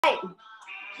Right.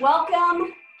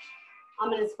 Welcome.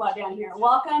 I'm going to squat down here.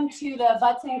 Welcome to the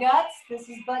Butts and Guts. This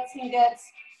is Butts and Guts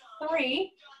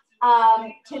 3.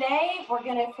 Today we're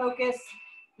going to focus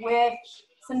with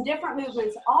some different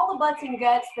movements. All the Butts and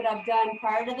Guts that I've done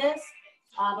prior to this,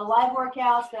 the live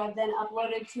workouts that I've then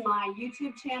uploaded to my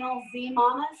YouTube channel, Z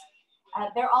Mamas,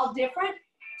 they're all different.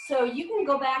 So you can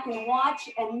go back and watch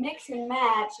and mix and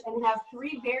match and have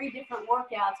 3 very different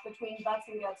workouts between Butts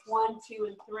and Guts 1, 2,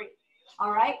 and 3.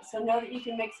 All right, so know that you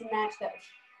can mix and match those.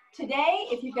 Today,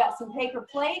 if you've got some paper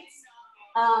plates,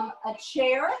 a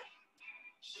chair,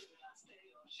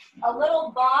 a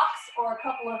little box or a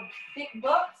couple of thick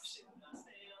books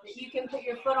that you can put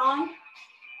your foot on,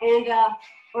 and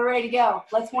we're ready to go.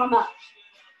 Let's warm up.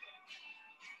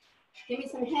 Give me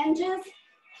some hinges,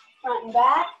 front and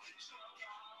back,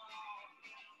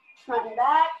 front and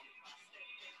back,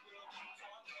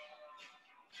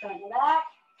 front and back.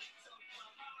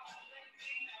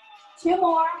 2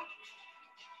 more.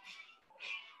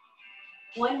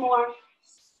 1 more.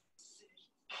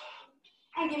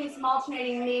 And give me some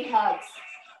alternating knee hugs.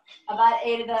 About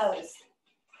 8 of those.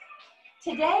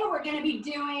 Today we're going to be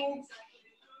doing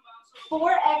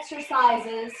 4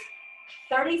 exercises,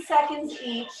 30 seconds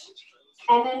each,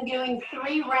 and then doing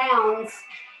 3 rounds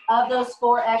of those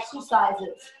 4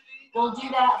 exercises. We'll do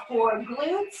that for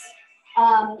glutes,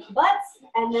 butts,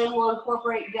 and then we'll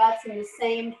incorporate guts in the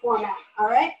same format. All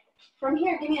right? From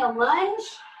here, give me a lunge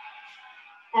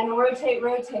and rotate,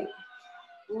 rotate.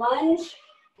 Lunge,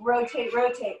 rotate,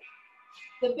 rotate.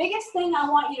 The biggest thing I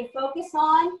want you to focus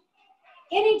on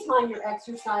anytime you're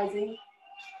exercising,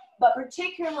 but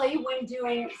particularly when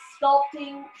doing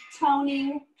sculpting,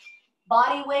 toning,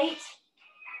 body weight,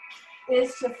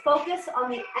 is to focus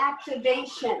on the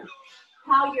activation,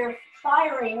 how you're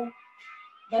firing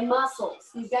the muscles.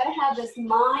 You've got to have this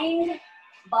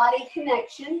mind-body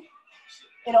connection.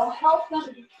 It'll help them,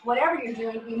 whatever you're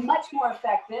doing, be much more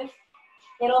effective.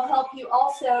 It'll help you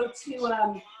also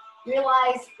to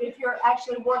realize if you're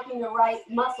actually working the right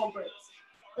muscle groups.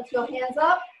 Let's go hands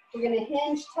up. We're going to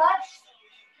hinge, touch,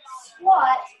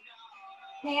 squat.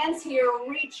 Hands here,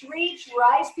 reach, reach,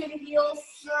 rise through the heels,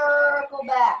 circle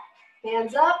back.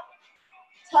 Hands up,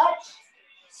 touch,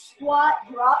 squat,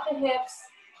 drop the hips,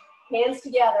 hands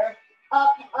together,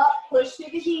 up, up, push through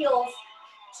the heels.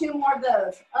 2 more of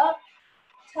those. Up,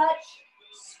 touch,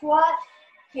 squat,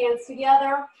 hands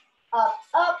together, up,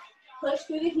 up, push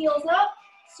through the heels up,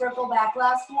 circle back,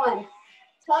 last one.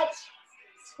 Touch,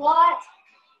 squat.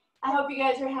 I hope you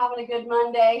guys are having a good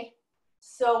Monday.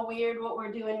 So weird what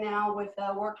we're doing now with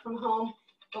work from home,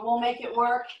 but we'll make it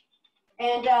work.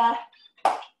 And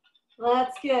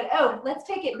that's good. Oh, let's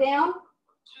take it down,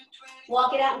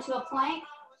 walk it out into a plank,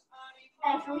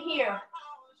 and from here,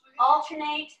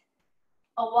 alternate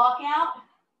a walk out,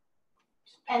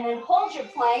 and then hold your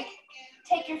plank,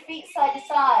 take your feet side to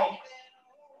side.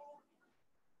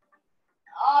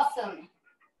 Awesome.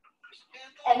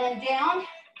 And then down,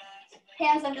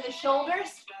 hands under the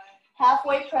shoulders,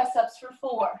 halfway press-ups for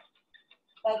 4.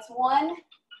 That's 1,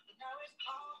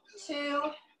 2,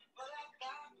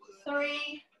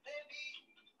 3,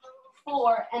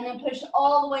 4. And then push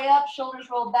all the way up, shoulders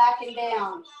roll back and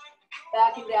down.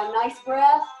 Back and down. Nice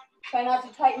breath. Try not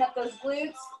to tighten up those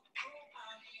glutes.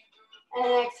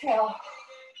 And exhale.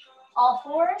 All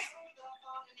 4s.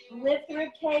 Lift the rib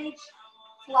cage.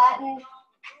 Flatten.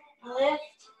 Lift.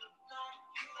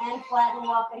 And flatten.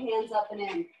 Walk the hands up and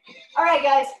in. All right,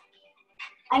 guys.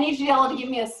 I need you to be able to give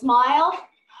me a smile.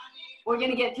 We're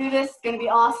going to get through this. It's going to be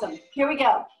awesome. Here we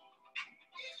go.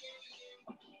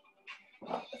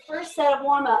 The first set of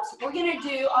warm-ups. We're going to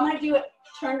do, I'm going to do it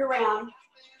turned around.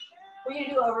 We're going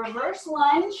to do a reverse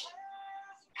lunge,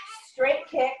 straight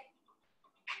kick,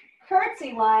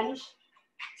 curtsy lunge,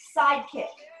 side kick.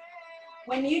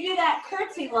 When you do that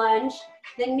curtsy lunge,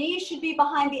 the knee should be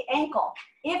behind the ankle.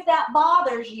 If that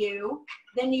bothers you,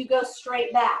 then you go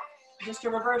straight back, just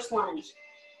a reverse lunge.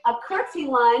 A curtsy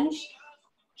lunge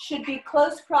should be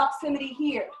close proximity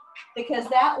here because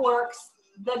that works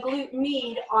the glute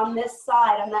med on this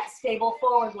side, on that stable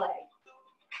forward leg.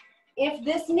 If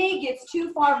this knee gets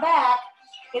too far back,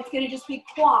 it's going to just be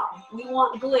quad. We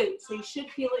want glute, so you should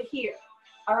feel it here.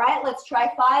 All right, let's try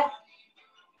 5.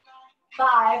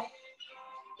 5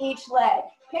 each leg.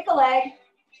 Pick a leg,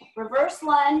 reverse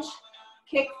lunge,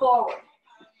 kick forward.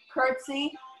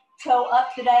 Curtsy, toe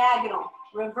up to diagonal.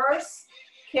 Reverse,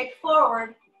 kick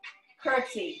forward,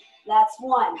 curtsy. That's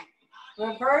 1.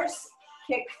 Reverse,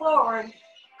 kick forward,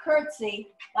 curtsy,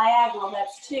 diagonal.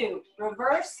 That's 2.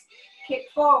 Reverse, kick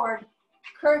forward,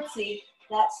 curtsy.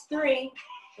 That's 3.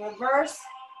 Reverse,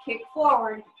 kick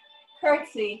forward,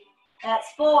 curtsy. That's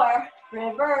 4.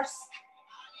 reverse,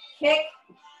 kick,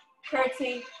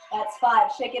 curtsy, that's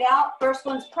 5. Shake it out. First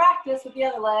one's practice with the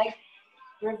other leg.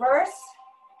 Reverse,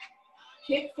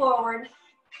 kick forward,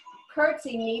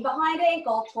 curtsy, knee behind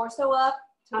ankle, torso up,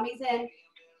 tummy's in,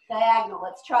 diagonal.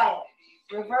 Let's try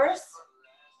it. Reverse,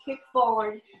 kick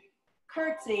forward,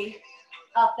 curtsy,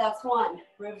 up, that's 1.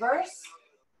 Reverse,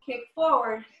 kick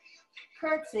forward,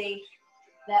 curtsy,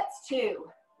 that's 2.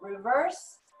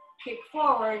 Reverse, kick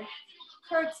forward,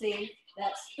 curtsy,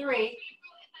 that's 3.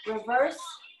 Reverse,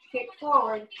 kick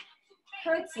forward,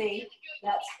 curtsy,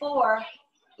 that's 4.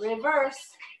 Reverse,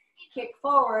 kick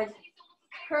forward,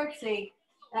 curtsy,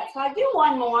 that's 5. Do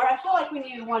one more. I feel like we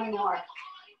need one more.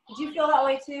 Did you feel that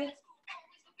way too?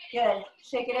 Good.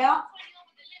 Shake it out.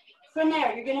 From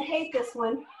there, you're going to hate this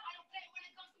one.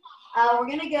 We're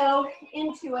going to go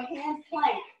into a hand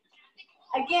plank.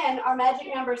 Again, our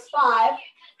magic number is 5.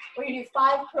 We're going to do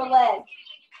 5 per leg.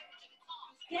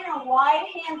 Get a wide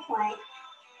hand plank.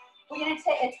 We're going to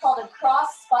take, it's called a cross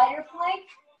spider plank.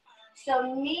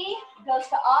 So knee goes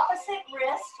to opposite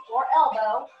wrist or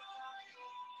elbow,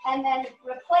 and then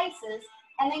replaces,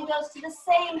 and then goes to the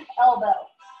same elbow.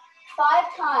 5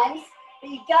 times, but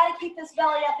you got to keep this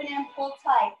belly up and in, pull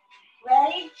tight.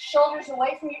 Ready? Shoulders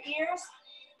away from your ears.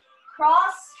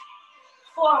 Cross,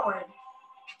 forward,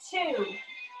 2,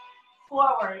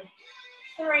 forward,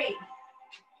 3,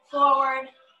 forward,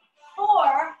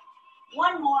 4,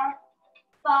 one more,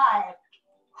 5,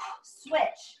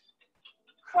 switch,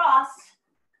 cross,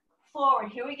 forward,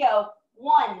 here we go,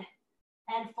 1,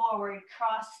 and forward,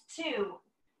 cross, 2,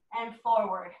 and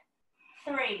forward,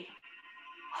 3,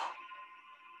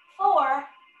 4,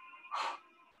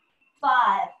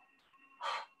 5,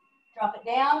 drop it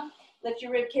down, lift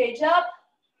your rib cage up,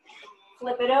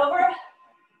 flip it over.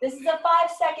 This is a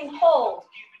 5-second hold.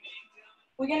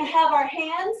 We're going to have our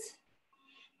hands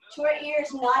to our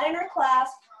ears, not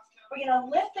interclasped. We're going to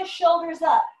lift the shoulders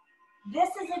up. This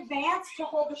is advanced to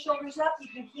hold the shoulders up. You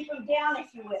can keep them down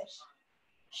if you wish.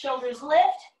 Shoulders lift.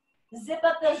 Zip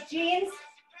up those jeans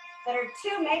that are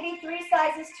 2, maybe 3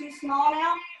 sizes too small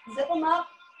now. Zip them up.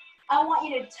 I want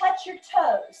you to touch your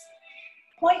toes.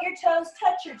 Point your toes,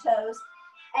 touch your toes,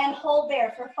 and hold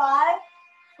there for 5,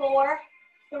 4,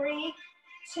 3,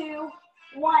 2,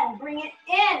 1. Bring it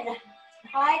in.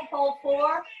 Tight, hold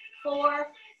 4, 4,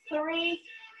 3,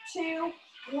 2,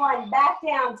 1. Back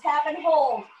down, tap and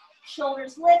hold.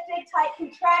 Shoulders lifted, tight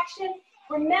contraction.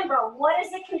 Remember, what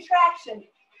is a contraction?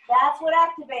 That's what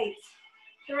activates.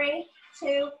 3,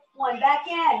 2, 1. Back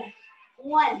in.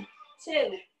 1,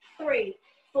 2, 3,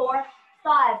 4,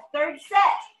 5. Third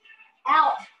set.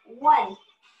 Out. 1,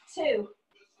 2,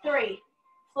 3,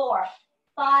 4,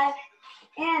 5.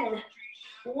 In.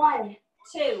 1,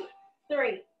 2,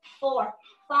 3, 4,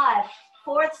 5.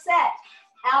 Fourth set.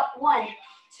 Out. 1,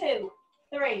 2,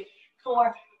 3,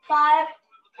 4, 5.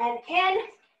 And in.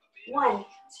 1,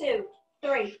 2,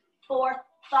 3, 4,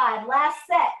 5. Last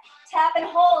set. Tap and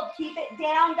hold. Keep it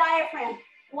down, diaphragm.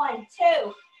 1,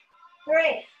 2,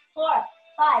 3, 4,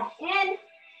 5. In.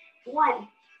 1,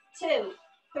 2,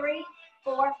 3,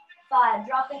 4, 5.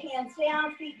 Drop the hands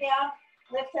down, feet down.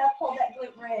 Lift up, hold that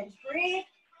glute bridge. Breathe.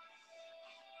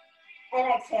 And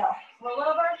exhale. Roll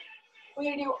over. We're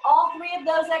going to do all 3 of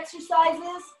those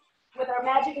exercises with our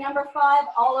magic number 5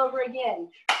 all over again.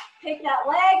 Pick that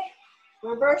leg,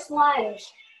 reverse lunge,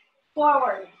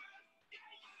 forward.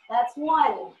 That's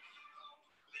 1.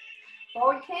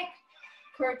 Forward kick,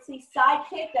 curtsy, side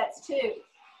kick, that's 2.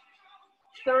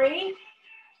 3,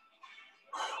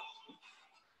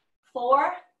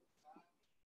 4,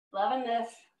 loving this,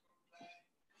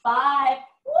 5,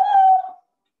 woo!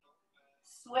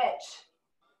 Switch,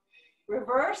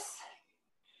 reverse,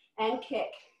 and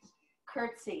kick,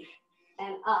 curtsy,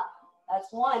 and up. That's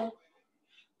 1.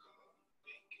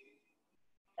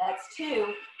 That's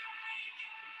 2.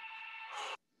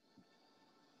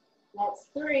 That's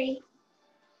 3.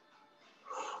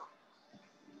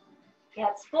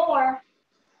 That's 4.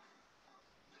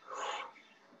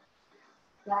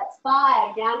 That's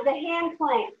 5. Down to the hand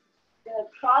plank. The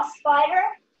cross spider.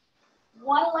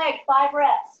 1 leg, 5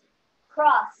 reps.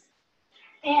 Cross.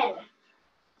 In.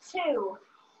 2.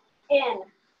 In.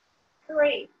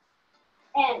 3.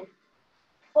 In.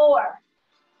 4.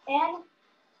 In.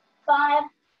 5.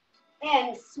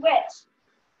 In. Switch.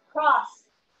 Cross.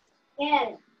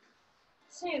 In.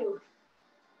 2.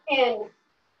 In.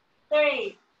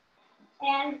 3.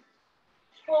 In.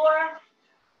 4.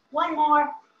 1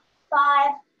 more.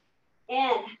 5.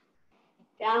 In.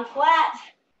 Down flat.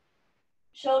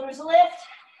 Shoulders lift.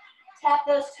 Tap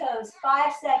those toes.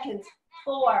 5 seconds.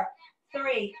 4,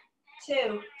 3,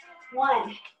 2,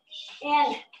 1.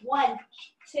 In. 1,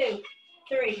 2,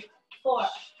 3, 4,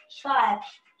 5.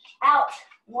 Out.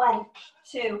 1,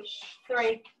 2,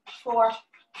 3, 4,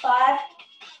 5.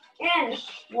 In.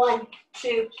 1,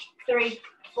 2, 3,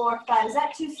 4, 5. Is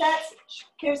that 2 sets?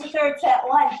 Here's the third set.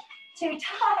 1, 2,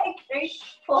 tie. 3,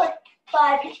 4,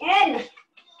 5. In.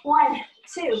 1,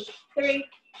 2, 3,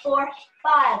 4,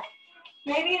 5.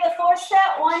 Maybe the fourth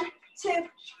set. 1, 2,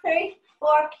 3,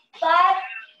 4, 5.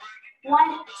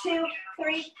 1, 2,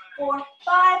 3, 4,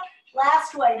 5.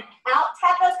 Last one. Out.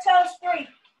 Tap those toes. 3,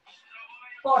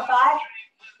 4, 5.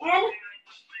 In.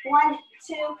 1,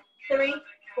 2, 3,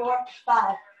 4,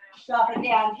 5. Drop it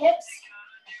down. Hips.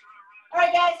 All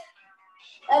right, guys.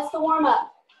 That's the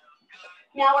warm-up.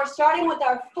 Now we're starting with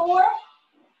our four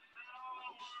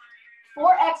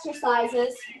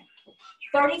exercises,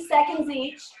 30 seconds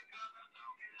each.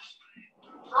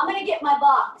 I'm going to get my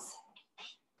box.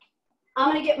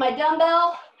 I'm going to get my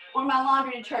dumbbell or my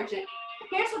laundry detergent.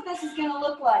 Here's what this is going to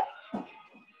look like.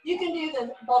 You can do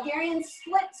the Bulgarian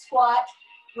split squat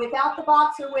without the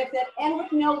box or with it and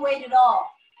with no weight at all.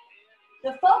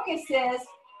 The focus is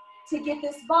to get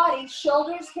this body,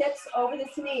 shoulders, hips over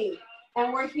this knee.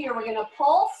 And we're here. We're going to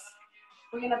pulse.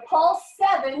 We're going to pulse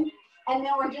 7, and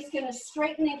then we're just going to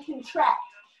straighten and contract.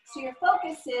 So your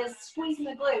focus is squeezing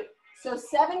the glute. So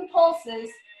 7 pulses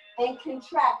and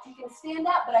contract. You can stand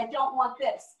up, but I don't want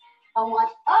this. I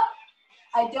want up.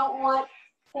 I don't want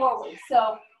forward.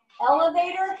 So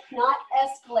elevator, not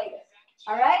escalator.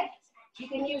 All right? You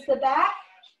can use the back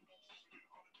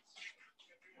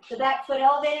foot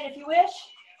elevated if you wish.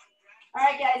 All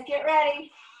right, guys, get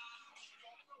ready.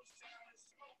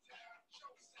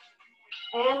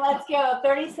 And let's go,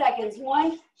 30 seconds.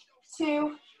 1,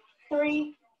 2,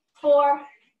 3, 4,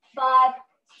 5,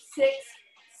 6,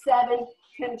 7,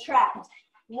 contract.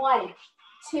 1,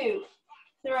 2,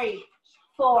 3,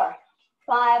 4,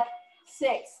 5,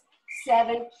 6,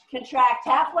 7, contract.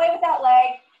 Halfway with that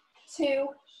leg. 2,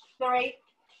 3,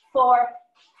 4,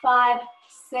 5,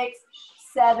 6,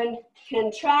 7,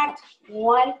 contract.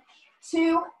 1,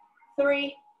 2,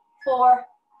 3, 4,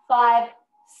 5,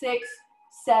 6,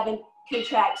 7,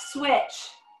 contract.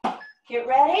 Switch. Get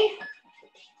ready.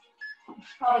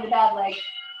 Probably the bad leg.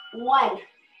 1,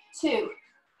 2,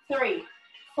 3,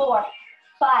 4,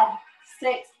 5,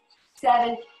 6,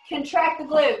 7. Contract the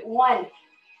glute. 1,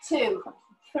 2,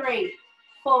 3,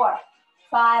 4,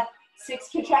 5, 6.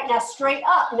 Contract. Now straight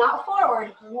up, not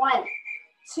forward. 1,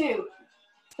 2,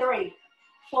 3,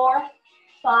 4,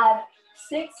 5,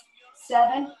 6,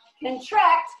 7.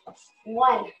 Contract.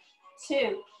 1,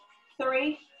 2,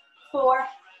 3, 4,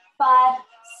 5,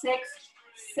 6,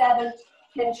 7.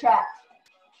 Contract.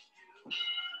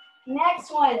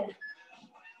 Next one.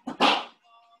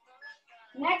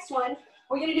 Next one,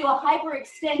 we're going to do a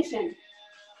hyperextension,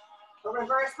 a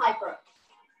reverse hyper.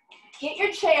 Get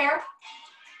your chair.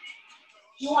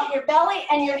 You want your belly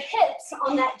and your hips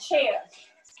on that chair.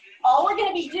 All we're going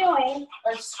to be doing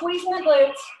are squeezing the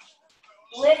glutes,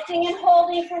 lifting and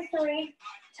holding for 3,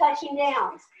 touching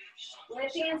down.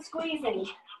 Lifting and squeezing.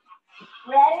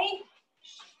 Ready?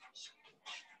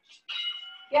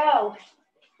 Go.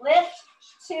 Lift,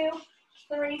 2,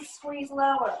 3, squeeze,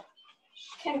 lower.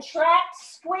 Contract,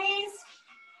 squeeze,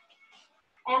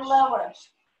 and lower.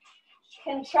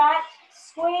 Contract,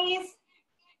 squeeze,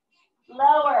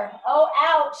 lower. Oh,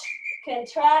 ouch.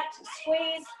 Contract,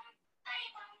 squeeze,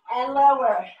 and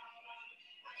lower.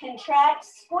 Contract,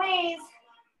 squeeze,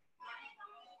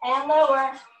 and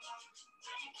lower.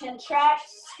 Contract,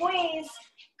 squeeze,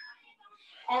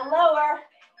 and lower.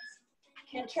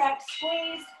 Contract,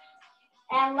 squeeze,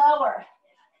 and lower.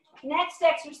 Next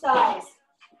exercise.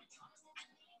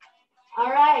 All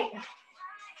right.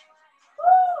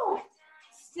 Woo.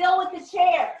 Still with the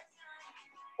chair.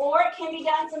 Or it can be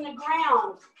done from the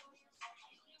ground.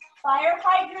 Fire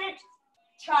hydrant,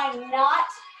 try not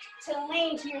to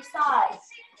lean to your side.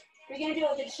 You're going to do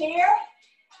it with the chair,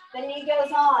 the knee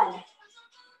goes on.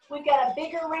 We've got a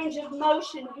bigger range of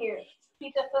motion here.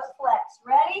 Keep the foot flexed.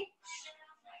 Ready?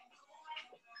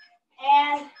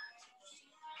 And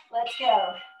let's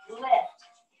go. Lift.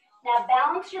 Now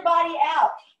balance your body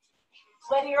out.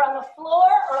 Whether you're on the floor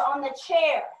or on the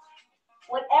chair.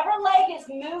 Whatever leg is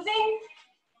moving,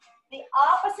 the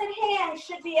opposite hand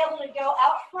should be able to go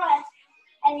out front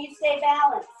and you stay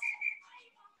balanced.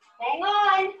 Hang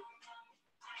on.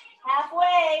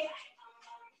 Halfway.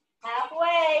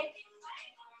 Halfway.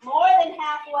 More than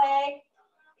halfway.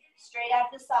 Straight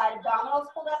out the side. Abdominals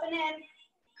pulled up and in.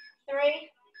 3,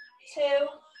 2,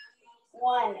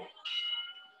 1. All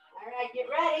right, get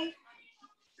ready.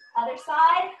 Other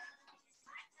side.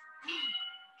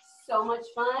 So much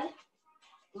fun.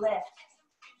 Lift.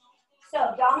 So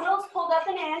abdominals pulled up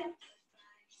and in.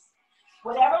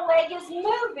 leg is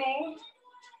moving,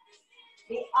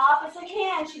 the opposite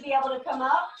hand should be able to come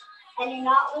up and you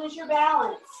not lose your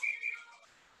balance.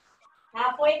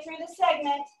 Halfway through the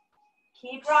segment,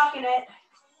 keep rocking it.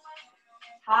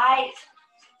 Tight,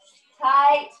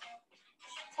 tight,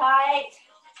 tight,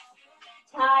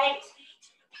 tight,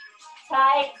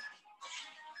 tight.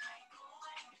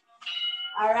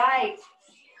 All right.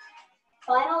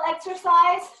 Final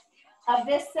exercise of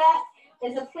this set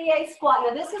is a plie squat.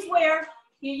 Now this is where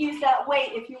you use that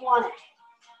weight if you want it.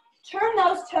 Turn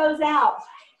those toes out.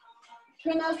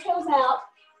 Turn those toes out,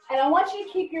 and I want you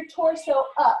to keep your torso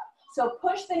up. So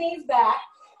push the knees back,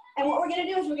 and what we're gonna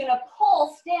do is we're gonna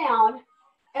pulse down,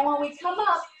 and when we come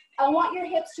up, I want your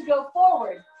hips to go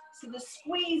forward. So the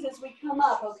squeeze as we come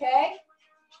up, okay?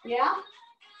 Yeah?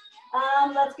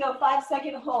 Let's go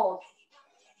 5-second hold.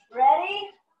 Ready?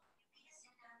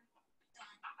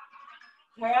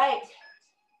 All right.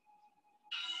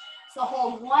 So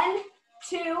hold 1,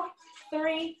 2,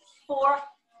 3, 4,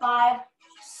 5,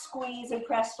 squeeze and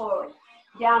press forward.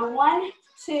 Down 1,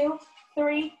 2,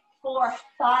 3, 4,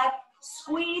 5,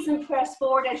 squeeze and press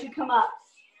forward as you come up.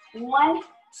 1,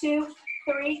 2,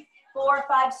 3, 4,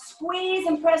 5, squeeze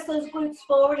and press those glutes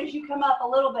forward as you come up a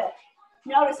little bit.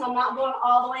 Notice I'm not going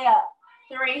all the way up.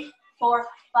 3, 4,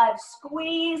 5,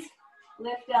 squeeze,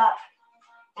 lift up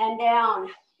and down.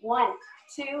 1,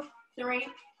 2, 3,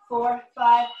 4,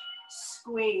 5,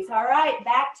 squeeze. All right,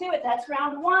 back to it. That's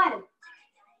round 1.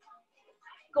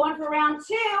 Going for round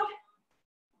 2.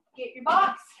 Get your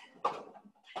box.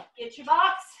 Get your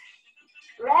box.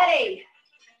 Ready.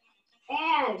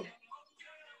 And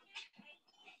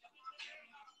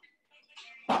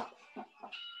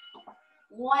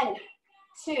 1,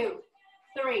 2,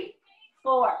 3,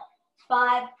 4,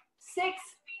 5, 6,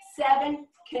 7,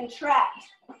 contract.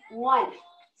 1,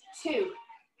 2,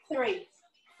 3,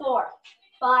 4,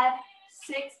 5,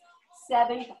 6,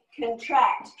 7,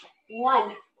 contract.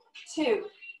 1, 2,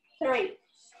 3,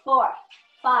 4,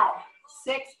 5,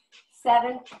 6,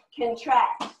 7,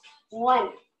 contract. 1,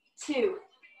 2,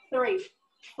 3,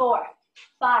 4,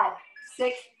 5,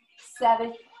 6,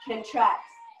 7, contract.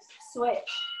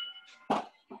 Switch.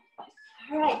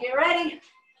 All right, get ready.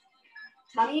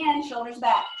 Tummy in, shoulders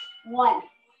back. 1,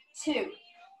 2,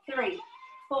 3,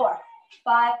 4,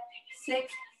 5,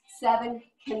 6, 7,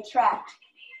 contract.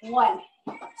 1,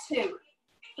 2,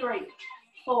 3,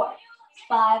 4,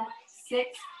 5,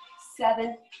 6,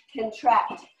 7,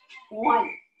 contract. 1,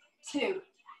 2,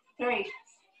 3,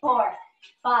 4,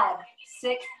 5,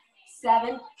 6,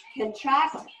 7,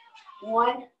 contract.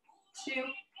 1, 2,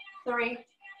 3,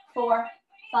 4,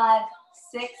 5,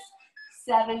 6,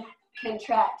 7,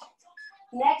 contract.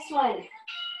 Next one,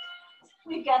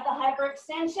 we've got the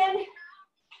hyperextension.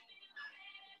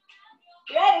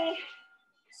 Ready?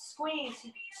 Squeeze,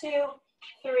 2,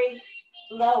 3,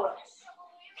 lower.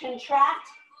 Contract,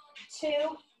 2,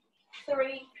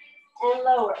 3, and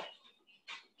lower.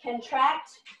 Contract,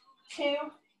 2,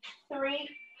 3,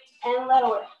 and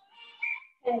lower.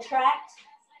 Contract,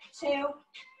 2,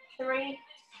 3,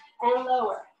 and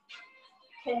lower.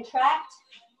 Contract,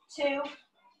 2,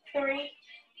 3,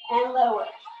 and lower.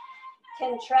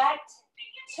 Contract,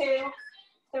 2,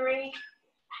 3,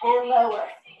 and lower.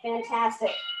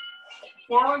 Fantastic.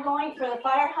 Now we're going for the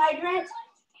fire hydrant.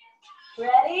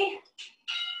 Ready?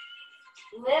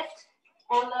 Lift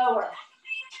and lower.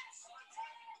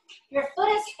 Your foot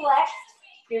is flexed.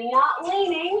 You're not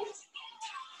leaning.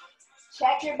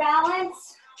 Check your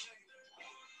balance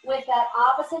with that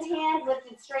opposite hand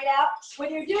lifted straight out.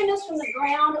 Whether you're doing this from the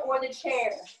ground or the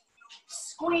chair,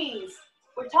 squeeze.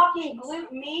 We're talking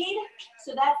glute med,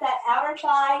 so that's that outer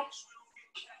thigh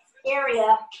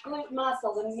area, glute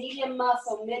muscle, the medium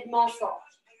muscle, mid muscle.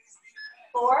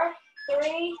 4,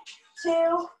 3,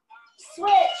 2,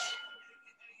 switch.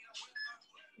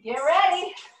 Get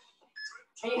ready.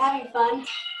 Are you having fun?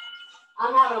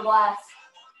 I'm having a blast.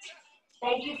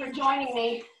 Thank you for joining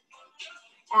me.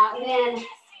 Out and in.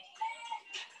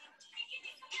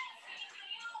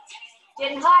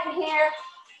 Getting hot in here.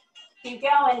 Keep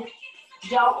going.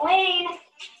 Don't lean.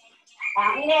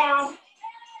 Out and down.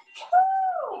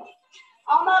 Woo!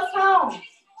 Almost home.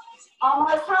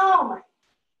 Almost home.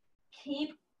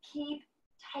 Keep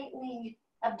tightening.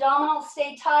 Abdominals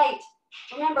stay tight.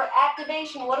 Remember,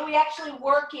 activation. What are we actually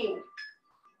working?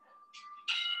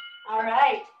 All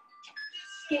right.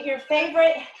 Get your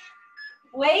favorite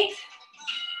weight.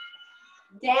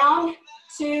 Down,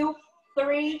 2,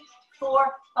 3,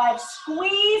 4, 5.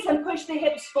 Squeeze and push the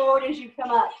hips forward as you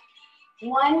come up.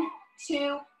 1,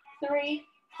 2, 3,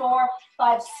 4,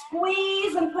 5.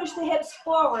 Squeeze and push the hips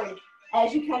forward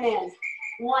as you come in.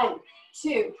 1,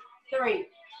 2, 3,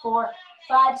 4,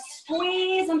 5.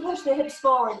 Squeeze and push the hips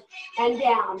forward and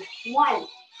down. 1,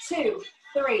 2,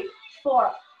 3,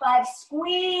 4, 5.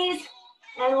 Squeeze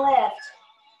and lift.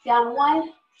 Down.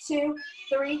 1, 2,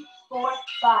 3, 4,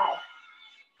 5.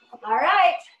 All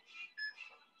right.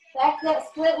 Back to that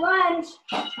split lunge.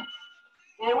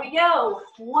 And we go.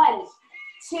 1,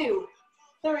 2,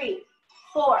 3,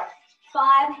 4,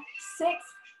 5, 6,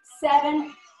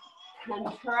 7.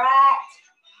 Contract.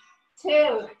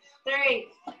 2, 3,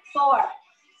 4,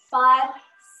 5,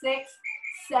 6,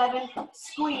 7.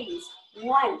 Squeeze.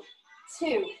 1,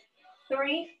 2,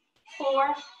 3,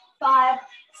 4, 5,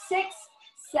 6,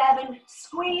 7.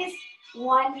 Squeeze.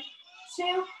 1,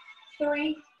 2,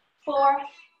 3, 4,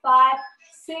 5,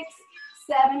 6,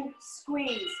 7.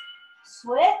 Squeeze.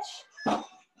 Switch.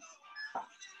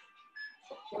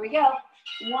 Here we go.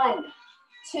 1,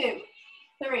 2,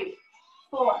 3,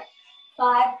 4,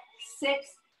 5,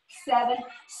 6, 7.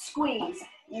 Squeeze.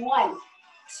 1,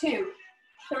 2,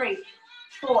 3,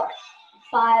 4,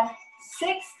 5,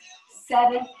 6,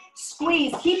 7.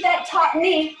 Squeeze. Keep that top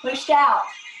knee pushed out.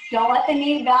 Don't let the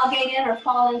knee valgate in or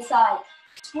fall inside.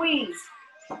 Squeeze.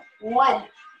 1,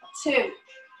 2,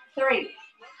 3,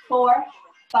 4,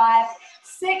 5,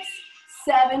 6,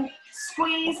 7.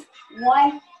 Squeeze.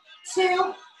 1,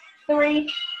 2,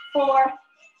 3, 4,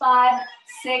 5,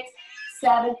 6,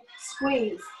 7.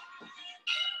 Squeeze.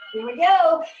 Here we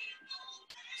go.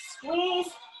 Squeeze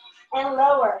and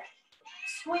lower.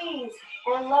 Squeeze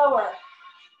and lower.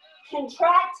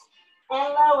 Contract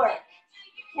and lower.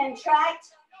 Contract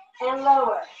and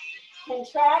lower.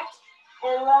 Contract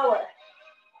and lower.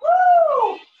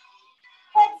 Woo!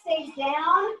 Head stays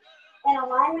down in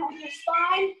alignment with your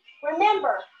spine.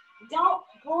 Remember, don't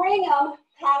bring them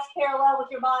past parallel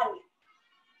with your body.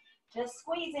 Just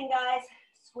squeezing, guys.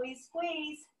 Squeeze,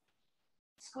 squeeze.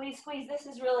 Squeeze, squeeze. This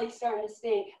is really starting to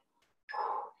stink.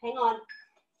 Hang on.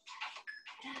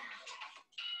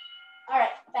 All right,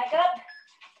 back up.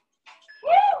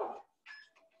 Woo!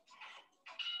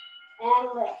 And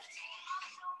lift.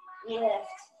 Lift.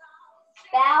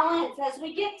 Balance. As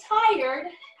we get tired,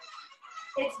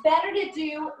 it's better to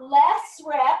do less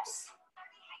reps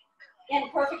in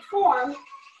perfect form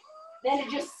than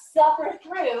to just suffer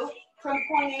through from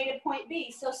point A to point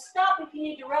B. So stop if you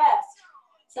need to rest.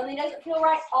 Something doesn't feel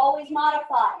right, always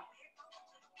modify.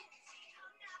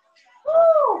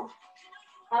 Woo!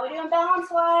 How we doing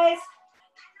balance-wise?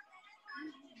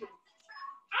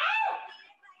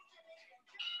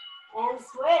 And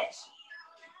switch.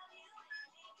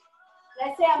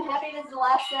 Did I say I'm happy this is the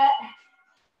last set?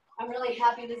 I'm really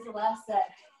happy this is the last set.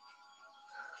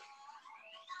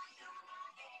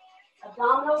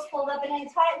 Abdominals pulled up and in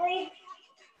tightly.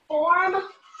 Form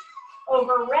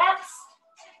over reps.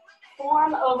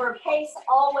 Form over pace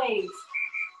always.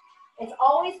 It's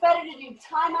always better to do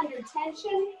time under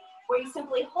tension, where you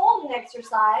simply hold an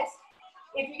exercise,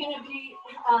 if you're going to be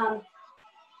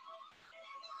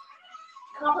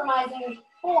compromising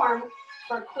form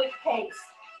for quick pace.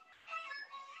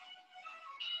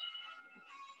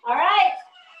 All right,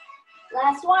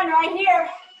 last one right here.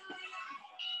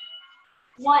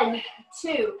 1,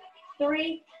 2,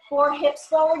 3, 4, hips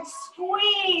forward,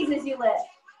 squeeze as you lift.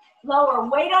 Lower,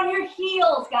 weight on your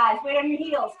heels, guys, weight on your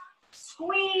heels.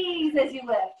 Squeeze as you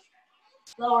lift.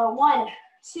 Lower, 1,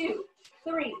 2,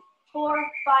 3,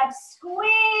 4, 5,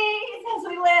 squeeze as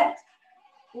we lift.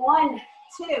 1,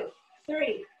 2,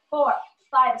 3, 4,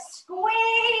 5,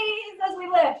 squeeze as we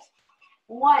lift.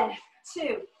 1,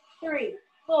 2, 3,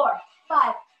 4,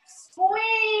 5,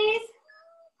 squeeze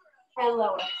and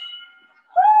lower.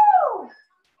 Woo!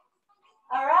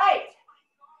 All right,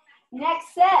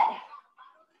 next set.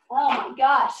 Oh my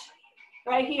gosh,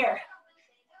 right here.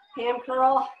 Ham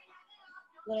curl,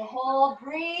 little hold,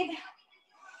 breathe.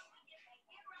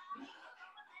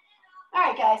 All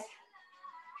right, guys,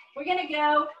 we're gonna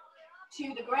go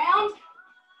to the ground.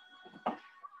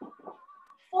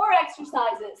 4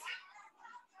 exercises.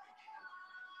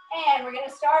 And we're gonna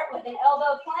start with an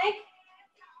elbow plank,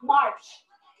 march.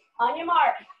 On your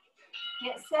mark,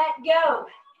 get set, go.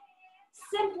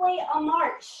 Simply a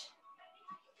march.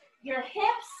 Your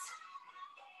hips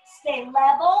stay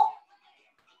level.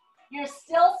 You're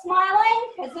still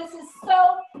smiling because this is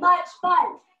so much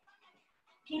fun.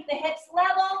 Keep the hips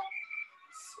level,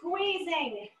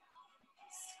 squeezing,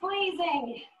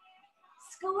 squeezing,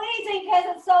 squeezing because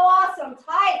it's so awesome.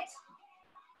 Tight,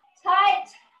 tight,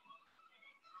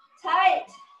 tight.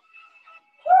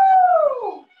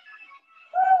 Woo!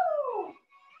 Woo!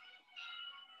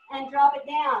 And drop it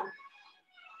down.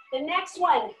 The next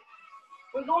one,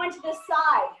 we're going to the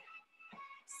side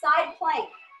plank.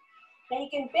 Now you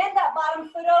can bend that bottom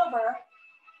foot over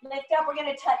Lift up, we're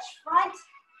gonna touch front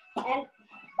and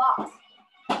box.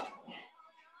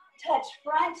 Touch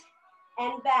front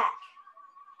and back.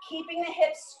 Keeping the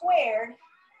hips squared,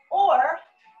 or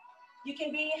you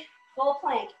can be full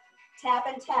plank. Tap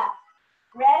and tap.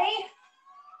 Ready?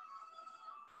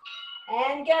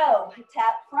 And go.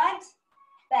 Tap front,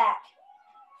 back,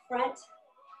 front,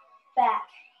 back,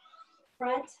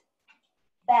 front,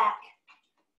 back,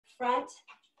 front,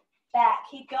 back.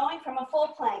 Keep going from a full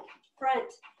plank.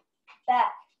 Front,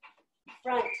 back,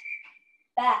 front,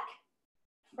 back,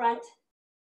 front,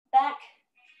 back,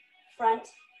 front,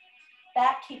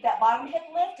 back. Keep that bottom hip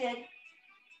lifted.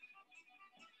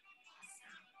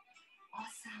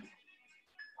 Awesome.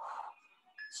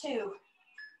 2,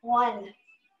 1.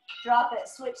 Drop it.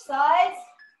 Switch sides.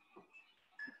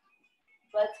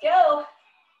 Let's go.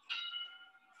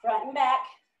 Front and back.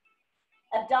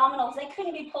 Abdominals, they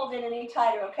couldn't be pulled in any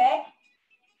tighter, okay?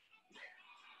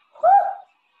 Woo!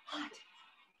 Hot.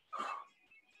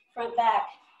 Front, back.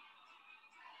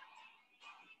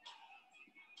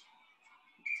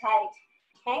 Tight.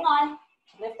 Hang on.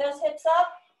 Lift those hips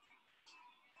up.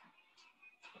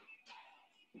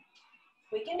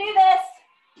 We can do this.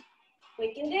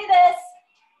 We can do this.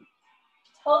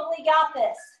 Totally got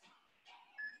this.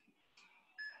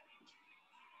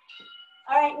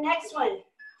 All right, next one.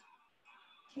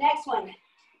 Next one.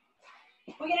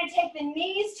 We're going to take the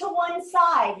knees to one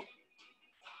side.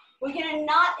 We're going to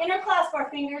not interclasp our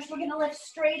fingers. We're going to lift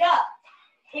straight up.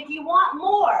 If you want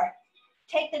more,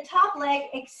 take the top leg,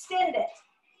 extend it.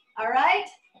 All right?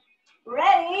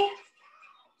 Ready?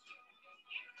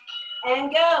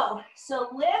 And go. So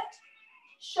lift,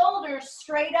 shoulders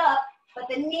straight up, but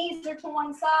the knees are to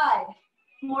one side.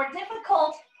 More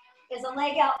difficult is a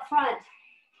leg out front.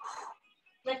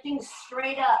 Lifting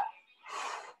straight up.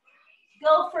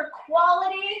 Go for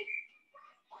quality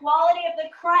of the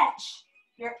crunch.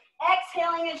 You're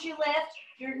exhaling as you lift.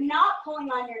 You're not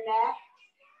pulling on your neck.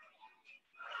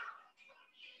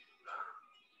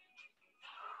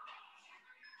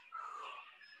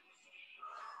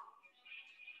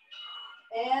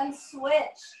 And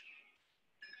switch.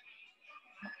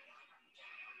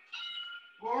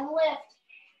 And lift.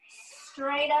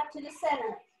 Straight up to the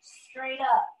center. Straight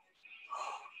up.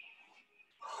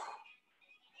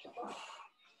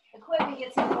 Equipment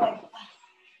gets in the way.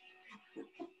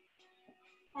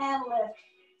 And lift.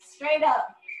 Straight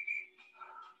up.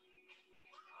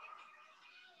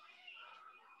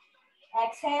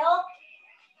 Exhale.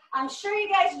 I'm sure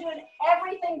you guys are doing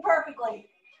everything perfectly.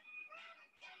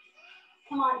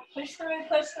 Come on, push through,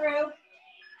 push through.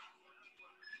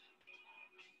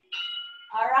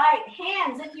 All right,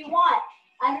 hands if you want,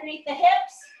 underneath the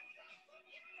hips.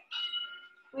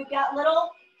 We've got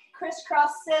little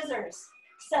crisscross scissors.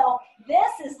 So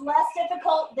this is less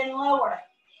difficult than lower.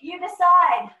 You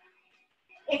decide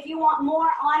if you want more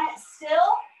on it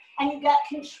still, and you've got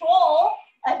control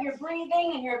of your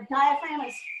breathing and your diaphragm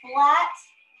is flat.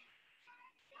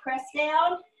 Press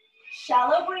down,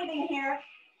 shallow breathing here.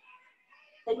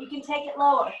 Then you can take it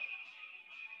lower.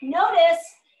 Notice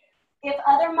if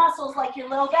other muscles like your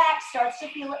low back starts to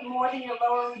feel it more than your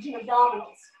lower region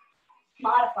abdominals.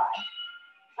 Modify.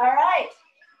 All right.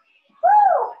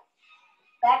 Woo!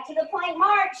 Back to the plank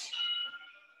march.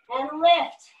 And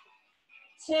lift.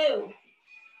 2,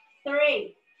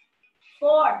 3,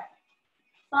 4,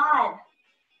 5,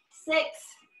 6,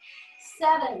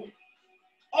 7,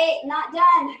 8, not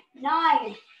done.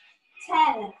 9,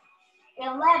 10,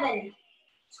 11,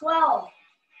 12,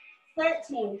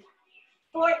 13,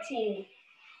 14,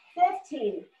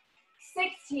 15,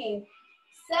 16,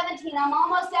 17. I'm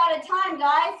almost out of time,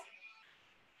 guys.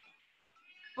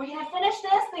 We're going to finish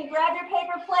this, then grab your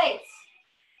paper plates.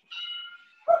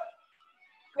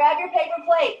 Grab your paper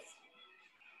plates.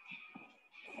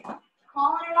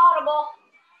 Calling an audible.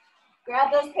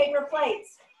 Grab those paper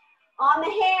plates. On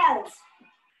the hands,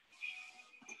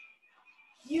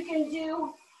 you can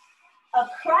do a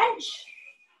crunch.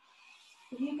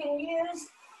 You can use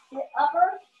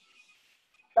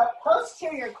the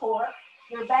posterior core,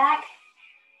 your back,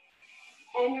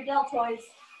 and your deltoids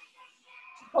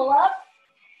to pull up,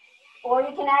 or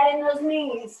you can add in those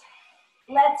knees.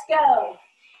 Let's go.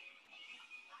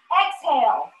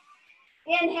 Exhale.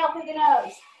 Inhale through the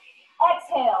nose.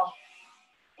 Exhale.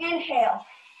 Inhale.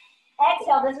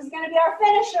 Exhale. This is going to be our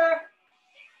finisher.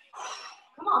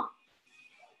 Come on.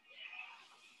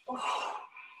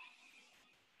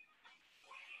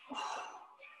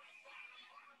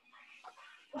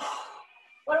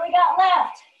 What do we got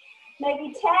left?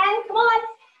 Maybe 10, come on.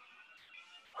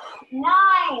 9, 8,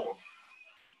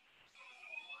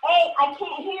 I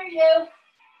can't hear you.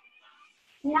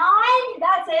 9,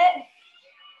 that's it.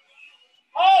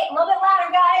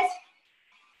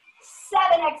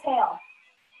 exhale.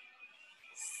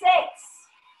 6,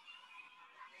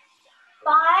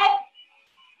 5,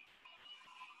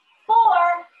 4,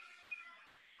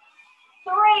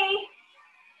 3,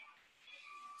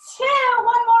 2,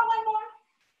 one more.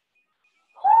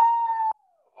 Woo!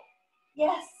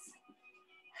 Yes.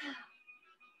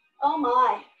 Oh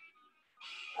my.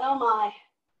 Oh my.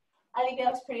 I think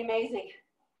that was pretty amazing.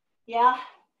 Yeah.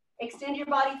 Extend your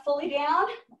body fully down.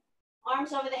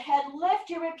 Arms over the head. Lift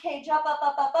your rib cage up, up,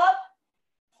 up, up, up.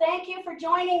 Thank you for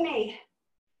joining me.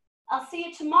 I'll see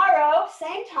you tomorrow,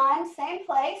 same time, same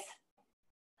place.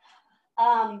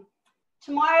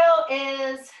 Tomorrow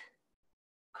is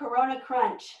Corona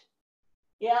Crunch.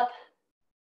 Yep,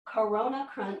 Corona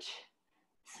Crunch.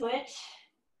 Switch.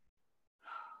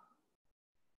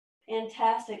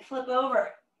 Fantastic, flip over.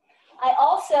 I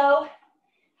also,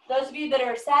 those of you that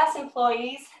are SAS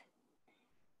employees,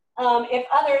 if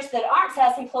others that aren't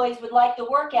SAS employees would like the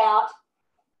workout,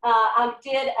 I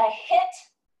did a HIIT,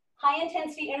 high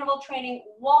intensity interval training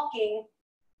walking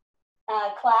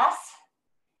class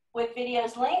with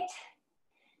videos linked,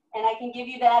 and I can give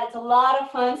you that. It's a lot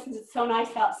of fun since it's so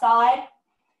nice outside,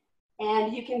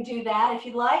 and you can do that if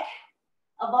you'd like.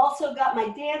 I've also got my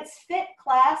Dance Fit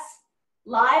class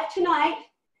live tonight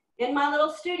in my little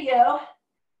studio,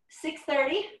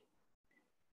 6:30.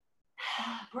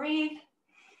 Breathe,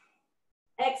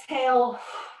 exhale,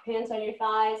 hands on your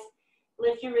thighs,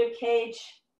 lift your rib cage,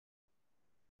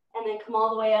 and then come all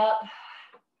the way up.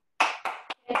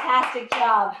 Fantastic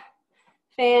job.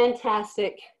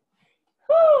 Fantastic.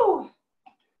 Woo!